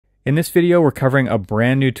In this video, we're covering a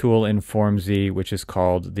brand new tool in FormZ, which is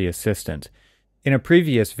called the Assistant. In a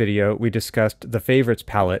previous video, we discussed the Favorites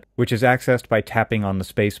palette, which is accessed by tapping on the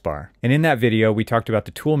spacebar. And in that video, we talked about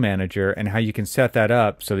the Tool Manager and how you can set that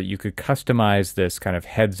up so that you could customize this kind of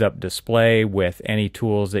heads-up display with any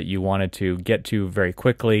tools that you wanted to get to very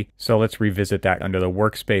quickly. So let's revisit that. Under the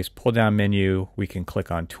Workspace pull-down menu, we can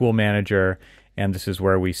click on Tool Manager, and this is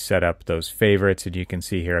where we set up those favorites. And you can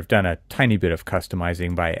see here, I've done a tiny bit of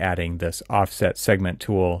customizing by adding this offset segment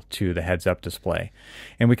tool to the heads up display.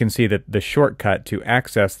 And we can see that the shortcut to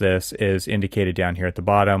access this is indicated down here at the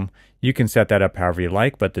bottom. You can set that up however you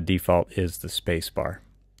like, but the default is the space bar.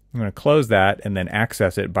 I'm going to close that and then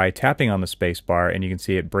access it by tapping on the space bar, and you can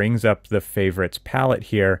see it brings up the favorites palette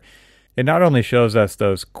here. It not only shows us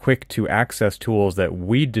those quick to access tools that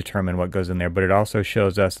we determine what goes in there, but it also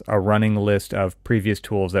shows us a running list of previous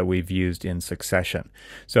tools that we've used in succession.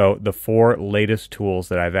 So the 4 latest tools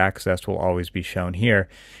that I've accessed will always be shown here.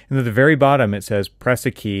 And at the very bottom, it says press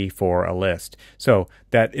a key for a list. So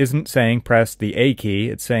that isn't saying press the A key,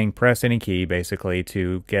 it's saying press any key basically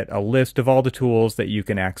to get a list of all the tools that you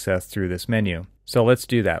can access through this menu. So let's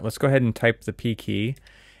do that. Let's go ahead and type the P key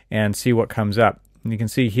and see what comes up. And you can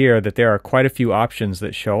see here that there are quite a few options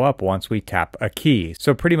that show up once we tap a key.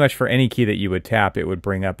 So pretty much for any key that you would tap, it would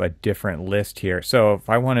bring up a different list here. So if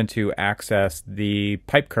I wanted to access the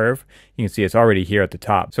pipe curve, you can see it's already here at the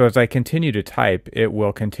top. So as I continue to type, it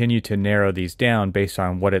will continue to narrow these down based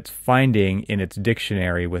on what it's finding in its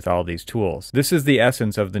dictionary with all these tools. This is the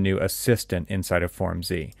essence of the new Assistant inside of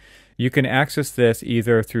FormZ. You can access this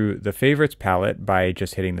either through the Favorites palette by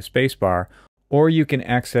just hitting the spacebar, or you can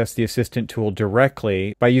access the Assistant tool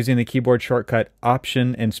directly by using the keyboard shortcut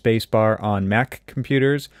Option and Spacebar on Mac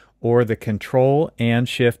computers, or the Control and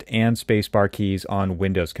Shift and Spacebar keys on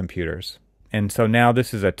Windows computers. And so now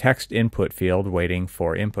this is a text input field waiting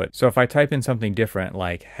for input. So if I type in something different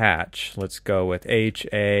like hatch, let's go with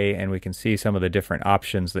H-A, and we can see some of the different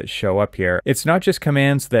options that show up here. It's not just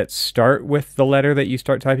commands that start with the letter that you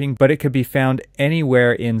start typing, but it could be found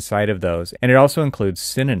anywhere inside of those. And it also includes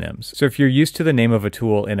synonyms. So if you're used to the name of a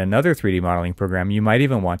tool in another 3D modeling program, you might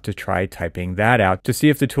even want to try typing that out to see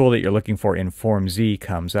if the tool that you're looking for in FormZ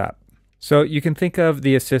comes up. So you can think of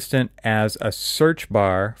the Assistant as a search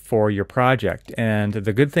bar for your project. And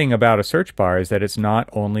the good thing about a search bar is that it's not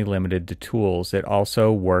only limited to tools, it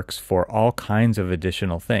also works for all kinds of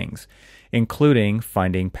additional things, including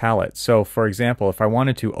finding palettes. So for example, if I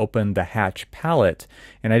wanted to open the Hatch palette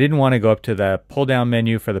and I didn't want to go up to the pull down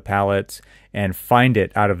menu for the palettes and find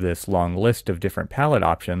it out of this long list of different palette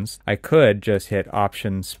options, I could just hit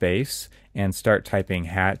Option Space and start typing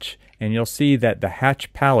Hatch, and you'll see that the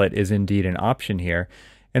Hatch palette is indeed an option here.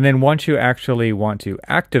 And then once you actually want to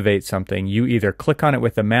activate something, you either click on it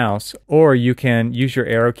with the mouse, or you can use your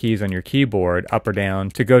arrow keys on your keyboard, up or down,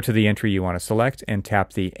 to go to the entry you want to select and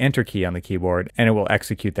tap the Enter key on the keyboard, and it will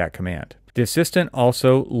execute that command. The Assistant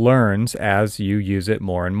also learns as you use it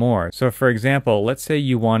more and more. So for example, let's say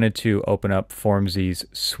you wanted to open up FormZ's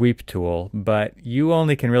sweep tool, but you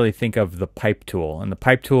only can really think of the pipe tool. And the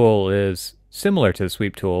pipe tool is similar to the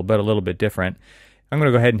sweep tool, but a little bit different. I'm going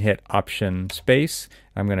to go ahead and hit Option Space.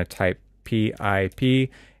 I'm going to type PIP,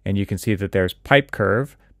 and you can see that there's pipe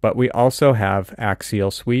curve, but we also have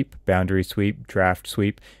axial sweep, boundary sweep, draft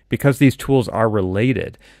sweep, because these tools are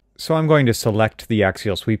related. So I'm going to select the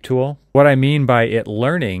axial sweep tool. What I mean by it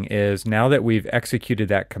learning is now that we've executed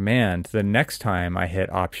that command, the next time I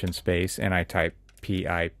hit Option Space and I type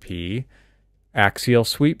PIP, axial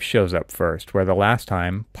sweep shows up first, where the last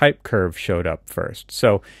time pipe curve showed up first.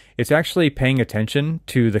 So it's actually paying attention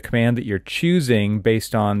to the command that you're choosing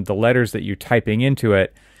based on the letters that you're typing into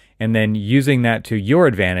it, and then using that to your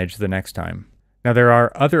advantage the next time. Now there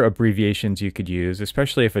are other abbreviations you could use,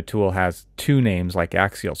 especially if a tool has 2 names like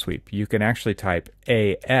axial sweep. You can actually type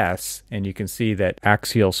AS, and you can see that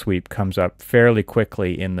axial sweep comes up fairly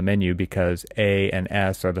quickly in the menu because A and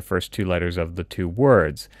S are the first 2 letters of the 2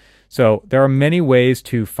 words. So there are many ways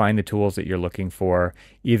to find the tools that you're looking for,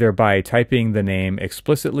 either by typing the name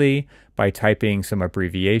explicitly, by typing some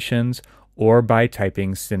abbreviations, or by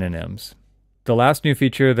typing synonyms. The last new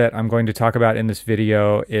feature that I'm going to talk about in this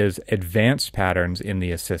video is advanced patterns in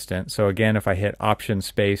the Assistant. So again, if I hit Option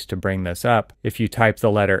Space to bring this up, if you type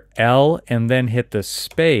the letter L and then hit the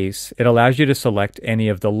space, it allows you to select any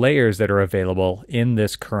of the layers that are available in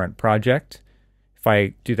this current project. If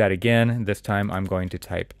I do that again, this time I'm going to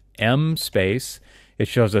type M space. It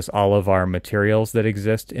shows us all of our materials that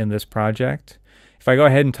exist in this project. If I go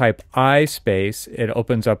ahead and type I space, it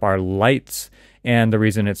opens up our lights And the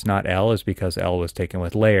reason it's not L is because L was taken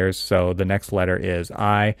with layers, so the next letter is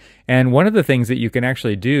I. And one of the things that you can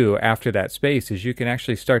actually do after that space is you can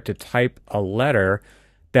actually start to type a letter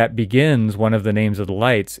that begins one of the names of the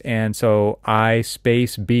lights. And so I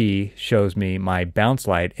space B shows me my bounce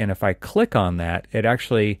light. And if I click on that, it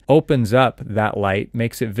actually opens up that light,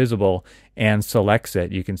 makes it visible, and selects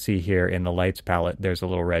it. You can see here in the lights palette, there's a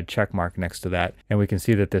little red check mark next to that. And we can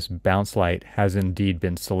see that this bounce light has indeed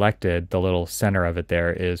been selected. The little center of it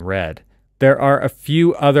there is red. There are a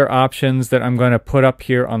few other options that I'm going to put up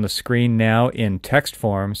here on the screen now in text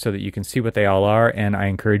form so that you can see what they all are, and I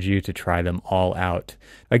encourage you to try them all out.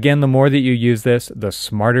 Again, the more that you use this, the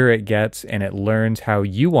smarter it gets, and it learns how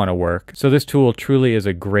you want to work. So this tool truly is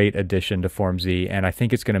a great addition to FormZ, and I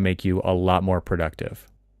think it's going to make you a lot more productive.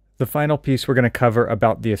 The final piece we're going to cover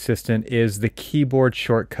about the Assistant is the keyboard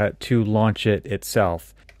shortcut to launch it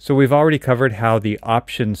itself. So we've already covered how the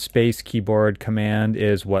Option Space keyboard command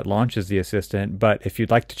is what launches the Assistant, but if you'd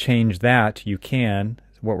like to change that, you can.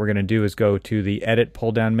 What we're going to do is go to the Edit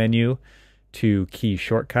pull-down menu to Key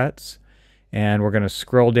Shortcuts, and we're going to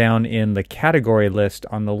scroll down in the category list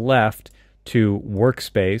on the left to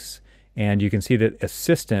Workspace, and you can see that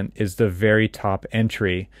Assistant is the very top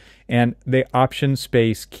entry, and the Option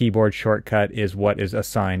Space keyboard shortcut is what is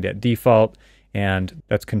assigned at default, and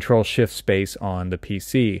that's Control-Shift-Space on the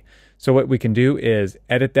PC. So what we can do is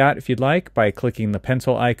edit that if you'd like by clicking the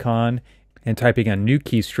pencil icon and typing a new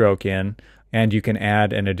keystroke in, and you can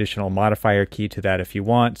add an additional modifier key to that if you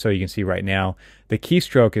want. So you can see right now the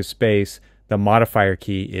keystroke is space, the modifier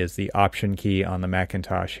key is the Option key on the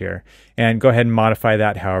Macintosh here. And go ahead and modify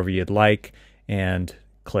that however you'd like and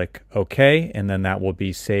click OK, and then that will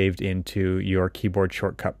be saved into your keyboard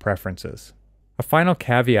shortcut preferences. A final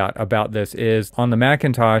caveat about this is on the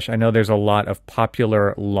Macintosh, I know there's a lot of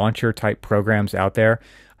popular launcher type programs out there.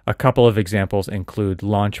 A couple of examples include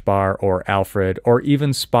LaunchBar or Alfred or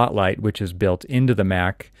even Spotlight, which is built into the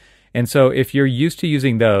Mac. And so if you're used to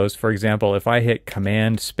using those, for example, if I hit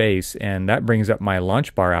Command Space and that brings up my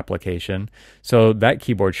LaunchBar application, so that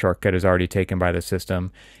keyboard shortcut is already taken by the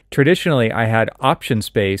system. Traditionally, I had Option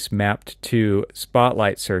Space mapped to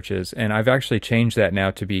Spotlight searches, and I've actually changed that now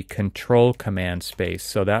to be Control Command Space,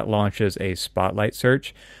 so that launches a Spotlight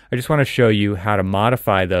search. I just want to show you how to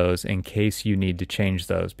modify those in case you need to change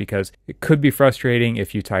those, because it could be frustrating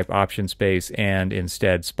if you type Option Space and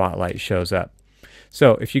instead Spotlight shows up.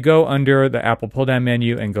 So if you go under the Apple pull-down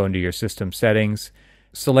menu and go into your system settings,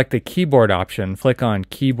 select the keyboard option, click on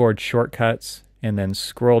Keyboard Shortcuts, and then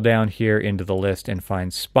scroll down here into the list and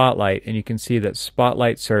find Spotlight, and you can see that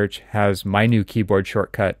Spotlight Search has my new keyboard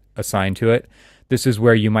shortcut assigned to it. This is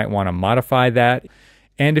where you might want to modify that.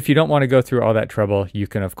 And if you don't want to go through all that trouble, you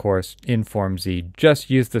can, of course, in FormZ, just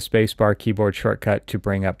use the spacebar keyboard shortcut to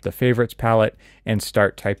bring up the favorites palette and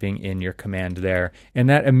start typing in your command there. And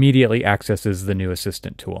that immediately accesses the new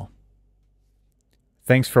Assistant tool.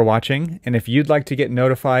 Thanks for watching, and if you'd like to get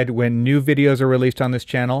notified when new videos are released on this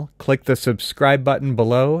channel, click the subscribe button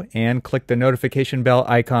below and click the notification bell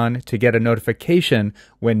icon to get a notification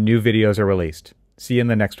when new videos are released. See you in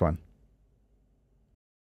the next one.